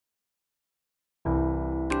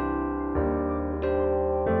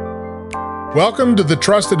Welcome to the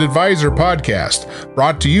Trusted Advisor podcast,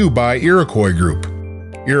 brought to you by Iroquois Group.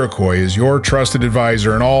 Iroquois is your trusted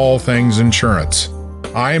advisor in all things insurance.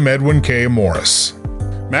 I'm Edwin K. Morris.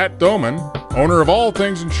 Matt Doman, owner of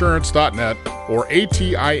allthingsinsurance.net, or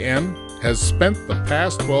ATIN, has spent the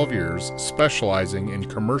past 12 years specializing in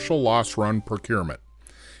commercial loss run procurement.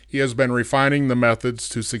 He has been refining the methods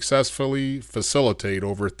to successfully facilitate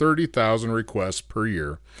over 30,000 requests per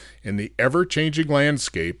year in the ever-changing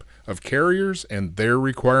landscape of carriers and their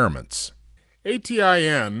requirements.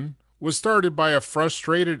 ATIN was started by a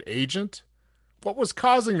frustrated agent. What was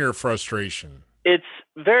causing their frustration? It's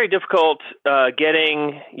very difficult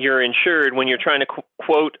getting your insured when you're trying to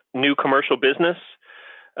quote new commercial business.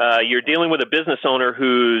 You're dealing with a business owner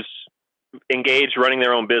who's engaged running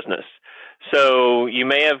their own business. So you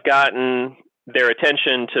may have gotten their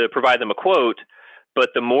attention to provide them a quote, but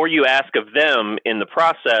the more you ask of them in the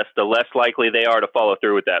process, the less likely they are to follow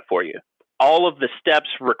through with that for you. All of the steps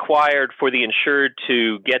required for the insured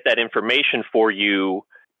to get that information for you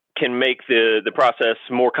can make the process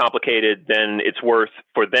more complicated than it's worth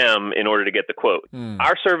for them in order to get the quote.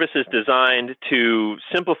 Our service is designed to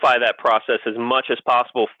simplify that process as much as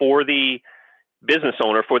possible for the business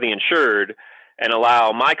owner, for the insured, and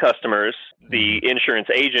allow my customers, the insurance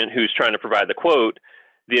agent who's trying to provide the quote,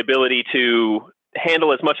 the ability to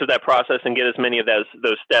handle as much of that process and get as many of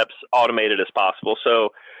those steps automated as possible. So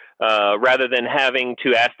rather than having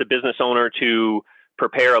to ask the business owner to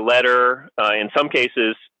prepare a letter, in some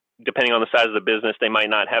cases, depending on the size of the business, they might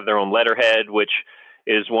not have their own letterhead, which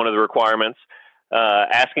is one of the requirements.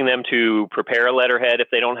 Asking them to prepare a letterhead if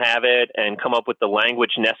they don't have it and come up with the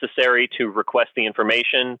language necessary to request the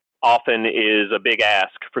information often is a big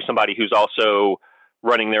ask for somebody who's also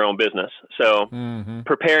running their own business. So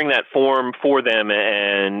preparing that form for them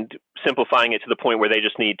and simplifying it to the point where they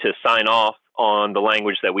just need to sign off on the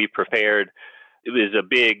language that we've prepared is a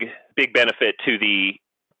big benefit to the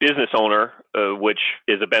business owner, which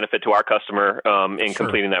is a benefit to our customer in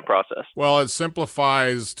completing that process. Well, it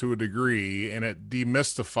simplifies to a degree, and it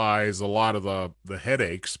demystifies a lot of the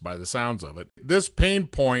headaches by the sounds of it. This pain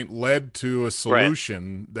point led to a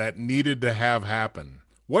solution that needed to have happen.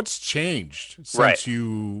 What's changed since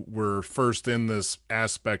you were first in this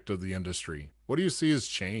aspect of the industry? What do you see has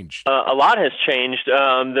changed? A lot has changed.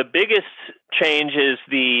 The biggest change is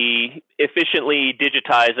the efficiently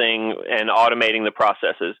digitizing and automating the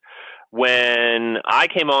processes. When I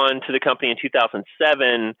came on to the company in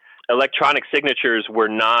 2007, electronic signatures were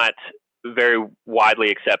not very widely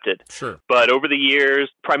accepted. Sure. But over the years,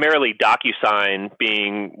 primarily DocuSign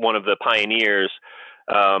being one of the pioneers,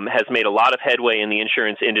 has made a lot of headway in the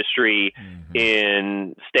insurance industry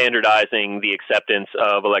in standardizing the acceptance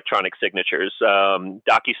of electronic signatures.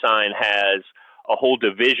 DocuSign has a whole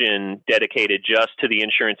division dedicated just to the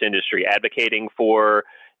insurance industry, advocating for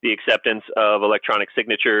the acceptance of electronic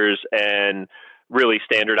signatures and really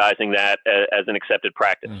standardizing that as an accepted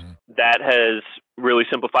practice. That has really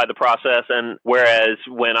simplified the process. And whereas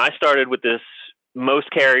when I started with this, most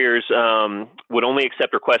carriers would only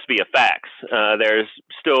accept requests via fax. There's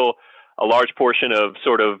still a large portion of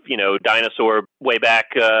sort of, dinosaur way back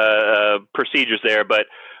procedures there, but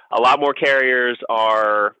a lot more carriers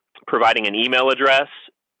are providing an email address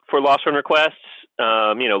for loss run requests,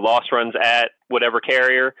 loss runs at whatever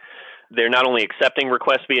carrier. They're not only accepting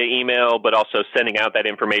requests via email, but also sending out that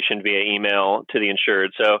information via email to the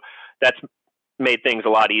insured. So that's made things a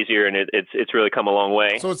lot easier, and it's really come a long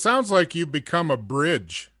way. So it sounds like you've become a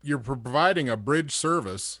bridge. You're providing a bridge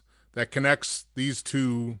service that connects these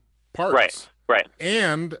two parts. Right.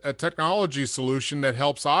 And a technology solution that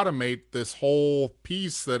helps automate this whole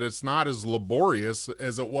piece, that it's not as laborious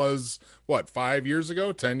as it was, 5 years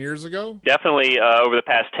ago, 10 years ago? Definitely over the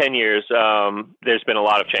past 10 years, there's been a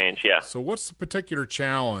lot of change, yeah. So what's the particular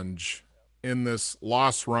challenge in this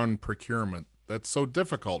loss run procurement that's so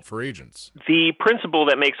difficult for agents? The principle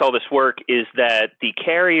that makes all this work is that the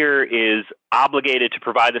carrier is obligated to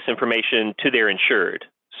provide this information to their insured.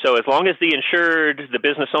 So as long as the insured, the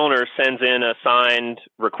business owner, sends in a signed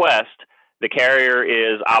request, the carrier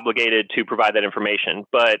is obligated to provide that information.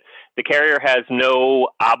 But the carrier has no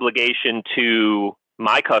obligation to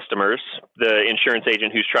my customers, the insurance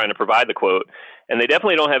agent who's trying to provide the quote, and they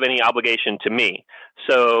definitely don't have any obligation to me.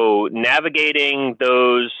 So navigating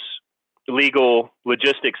those legal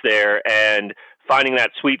logistics there and finding that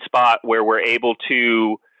sweet spot where we're able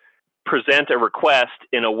to present a request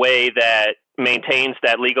in a way that maintains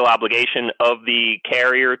that legal obligation of the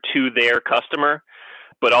carrier to their customer,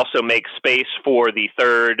 but also makes space for the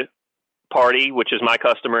third party, which is my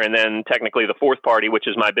customer, and then technically the fourth party, which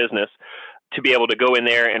is my business, to be able to go in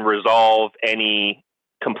there and resolve any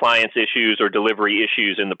compliance issues or delivery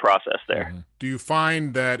issues in the process there. Mm-hmm. Do you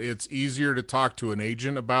find that it's easier to talk to an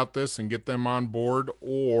agent about this and get them on board,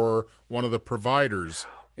 or one of the providers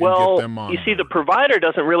and get them on you see, board? the provider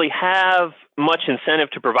doesn't really have much incentive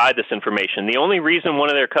to provide this information. The only reason one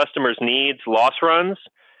of their customers needs loss runs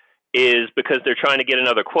is because they're trying to get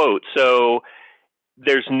another quote. So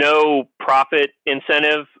there's no profit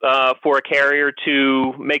incentive for a carrier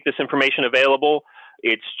to make this information available.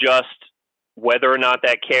 It's just whether or not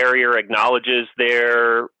that carrier acknowledges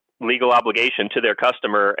their legal obligation to their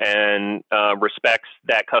customer and respects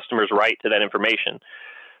that customer's right to that information.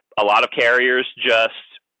 A lot of carriers just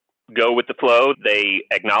go with the flow. They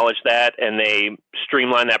acknowledge that and they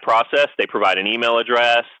streamline that process. They provide an email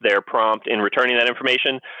address. They're prompt in returning that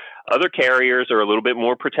information. Other carriers are a little bit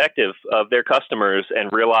more protective of their customers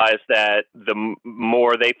and realize that the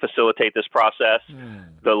more they facilitate this process,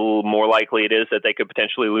 the more likely it is that they could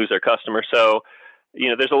potentially lose their customer. So,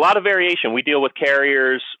 there's a lot of variation. We deal with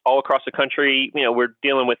carriers all across the country. We're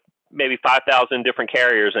dealing with maybe 5,000 different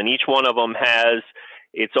carriers, and each one of them has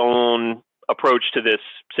its own approach to this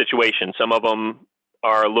situation. Some of them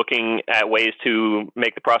are looking at ways to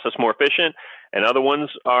make the process more efficient, and other ones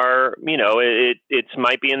are, it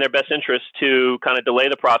might be in their best interest to kind of delay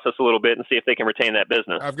the process a little bit and see if they can retain that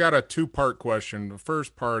business. I've got a two-part question. The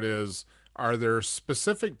first part is, are there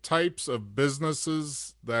specific types of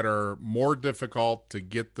businesses that are more difficult to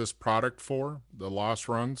get this product for, the loss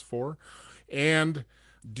runs for? And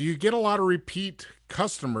do you get a lot of repeat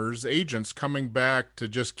customers, agents coming back to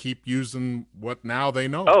just keep using what now they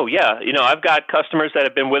know? Oh, yeah. I've got customers that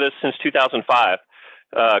have been with us since 2005.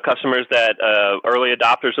 Customers that early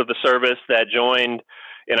adopters of the service that joined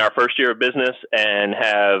in our first year of business and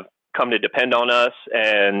have come to depend on us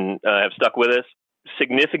and have stuck with us.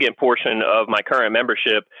 Significant portion of my current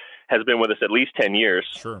membership has been with us at least 10 years.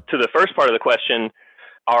 Sure. To the first part of the question,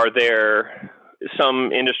 are there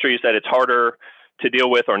some industries that it's harder to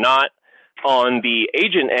deal with or not? On the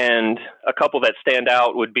agent end, a couple that stand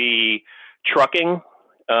out would be trucking.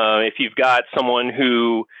 If you've got someone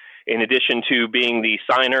who, in addition to being the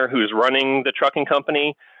signer who's running the trucking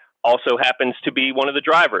company, also happens to be one of the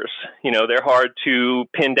drivers. They're hard to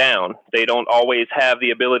pin down. They don't always have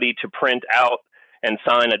the ability to print out and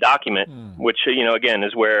sign a document, which, again,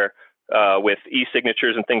 is where with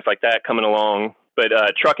e-signatures and things like that coming along. But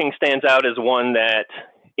trucking stands out as one that,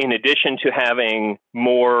 in addition to having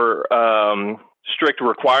more strict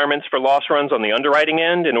requirements for loss runs on the underwriting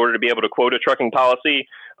end, in order to be able to quote a trucking policy,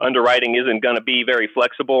 underwriting isn't going to be very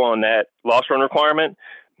flexible on that loss run requirement.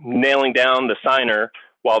 Nailing down the signer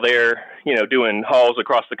while they're, doing hauls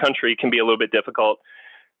across the country can be a little bit difficult.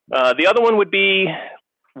 The other one would be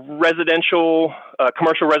commercial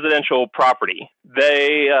residential property.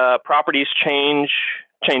 Properties change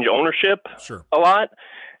ownership a lot,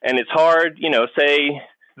 and it's hard, say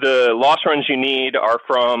the loss runs you need are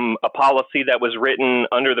from a policy that was written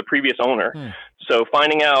under the previous owner. So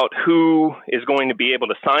finding out who is going to be able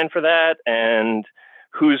to sign for that and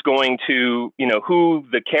who's going to, who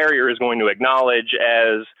the carrier is going to acknowledge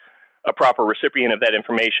as a proper recipient of that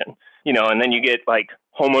information, and then you get like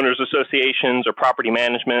homeowners associations or property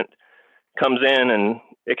management comes in, and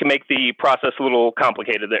it can make the process a little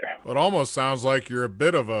complicated there. It almost sounds like you're a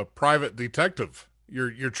bit of a private detective.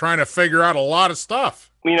 You're trying to figure out a lot of stuff.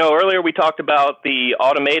 Earlier we talked about the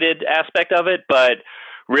automated aspect of it, but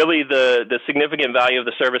really the significant value of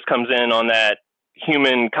the service comes in on that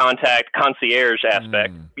human contact concierge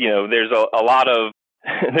aspect. There's a lot of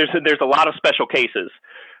there's a lot of special cases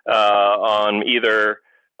on either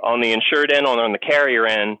on the insured end or on the carrier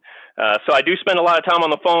end. So I do spend a lot of time on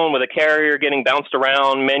the phone with a carrier, getting bounced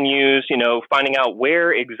around menus, finding out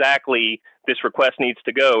where exactly this request needs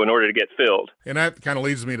to go in order to get filled. And that kind of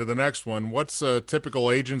leads me to the next one. What's a typical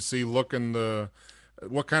agency what kind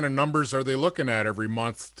of numbers are they looking at every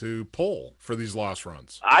month to pull for these loss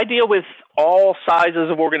runs? I deal with all sizes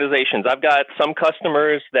of organizations. I've got some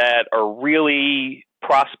customers that are really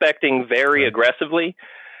prospecting very aggressively,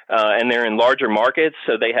 and they're in larger markets,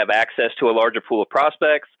 so they have access to a larger pool of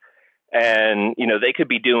prospects. And, they could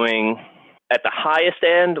be doing, at the highest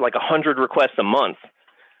end, like 100 requests a month.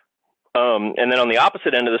 And then on the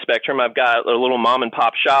opposite end of the spectrum, I've got a little mom and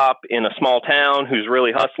pop shop in a small town who's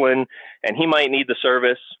really hustling, and he might need the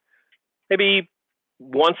service maybe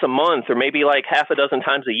once a month or maybe like half a dozen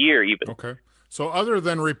times a year even. Okay. So other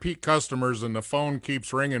than repeat customers and the phone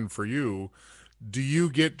keeps ringing for you, do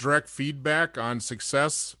you get direct feedback on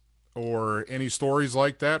success or any stories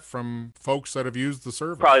like that from folks that have used the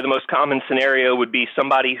service? Probably the most common scenario would be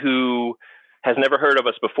somebody who has never heard of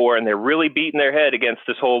us before, and they're really beating their head against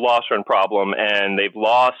this whole loss run problem, and they've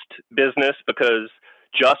lost business because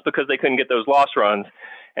just because they couldn't get those loss runs.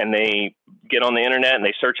 And they get on the internet and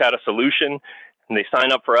they search out a solution and they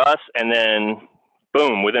sign up for us. And then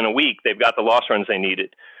boom, within a week, they've got the loss runs they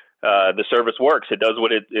needed. The service works. It does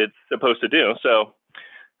what it's supposed to do. So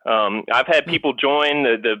I've had people join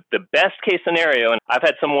the best case scenario. And I've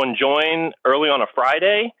had someone join early on a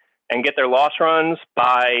Friday and get their loss runs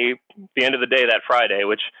by the end of the day that Friday,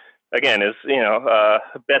 which again is,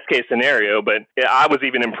 best case scenario. But I was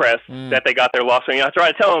even impressed that they got their loss run. I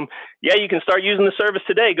try to tell them, yeah, you can start using the service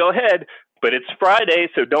today. Go ahead. But it's Friday,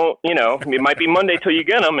 so don't, it might be Monday till you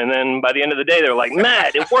get them. And then by the end of the day, they're like,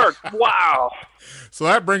 Matt, it worked. Wow. So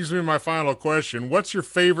that brings me to my final question. What's your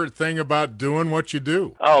favorite thing about doing what you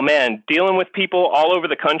do? Oh, man, dealing with people all over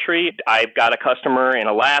the country. I've got a customer in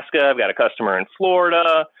Alaska. I've got a customer in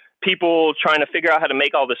Florida. People trying to figure out how to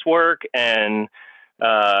make all this work. And,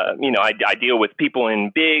 I deal with people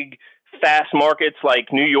in big, fast markets like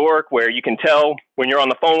New York, where you can tell when you're on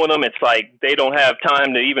the phone with them, it's like they don't have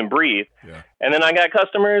time to even breathe. Yeah. And then I got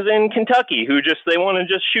customers in Kentucky who they want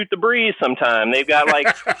to just shoot the breeze sometime. They've got like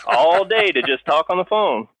all day to just talk on the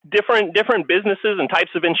phone. Different businesses and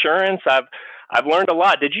types of insurance. I've learned a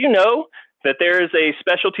lot. Did you know that there is a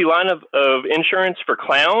specialty line of insurance for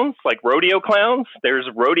clowns, like rodeo clowns? There's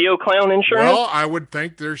rodeo clown insurance. Well, I would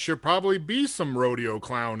think there should probably be some rodeo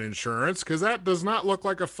clown insurance, because that does not look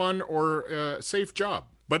like a fun or safe job.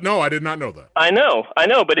 But no, I did not know that. I know,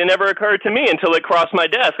 but it never occurred to me until it crossed my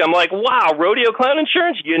desk. I'm like, wow, rodeo clown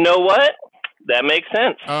insurance? You know what? That makes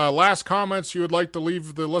sense. Last comments you would like to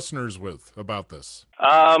leave the listeners with about this?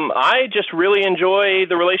 I just really enjoy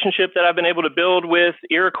the relationship that I've been able to build with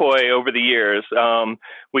Iroquois over the years.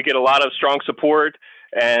 We get a lot of strong support,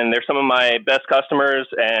 and they're some of my best customers.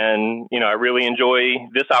 And, I really enjoy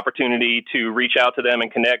this opportunity to reach out to them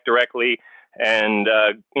and connect directly and,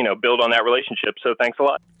 build on that relationship. So thanks a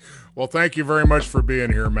lot. Well, thank you very much for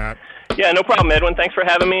being here, Matt. Yeah, no problem, Edwin. Thanks for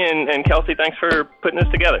having me. And Kelsey, thanks for putting this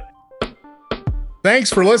together.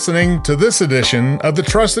 Thanks for listening to this edition of the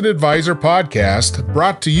Trusted Advisor podcast,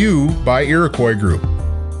 brought to you by Iroquois Group.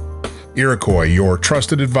 Iroquois, your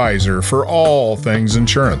trusted advisor for all things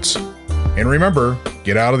insurance. And remember,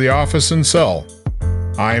 get out of the office and sell.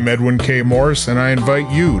 I'm Edwin K. Morris, and I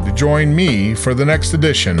invite you to join me for the next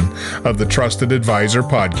edition of the Trusted Advisor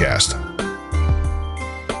podcast.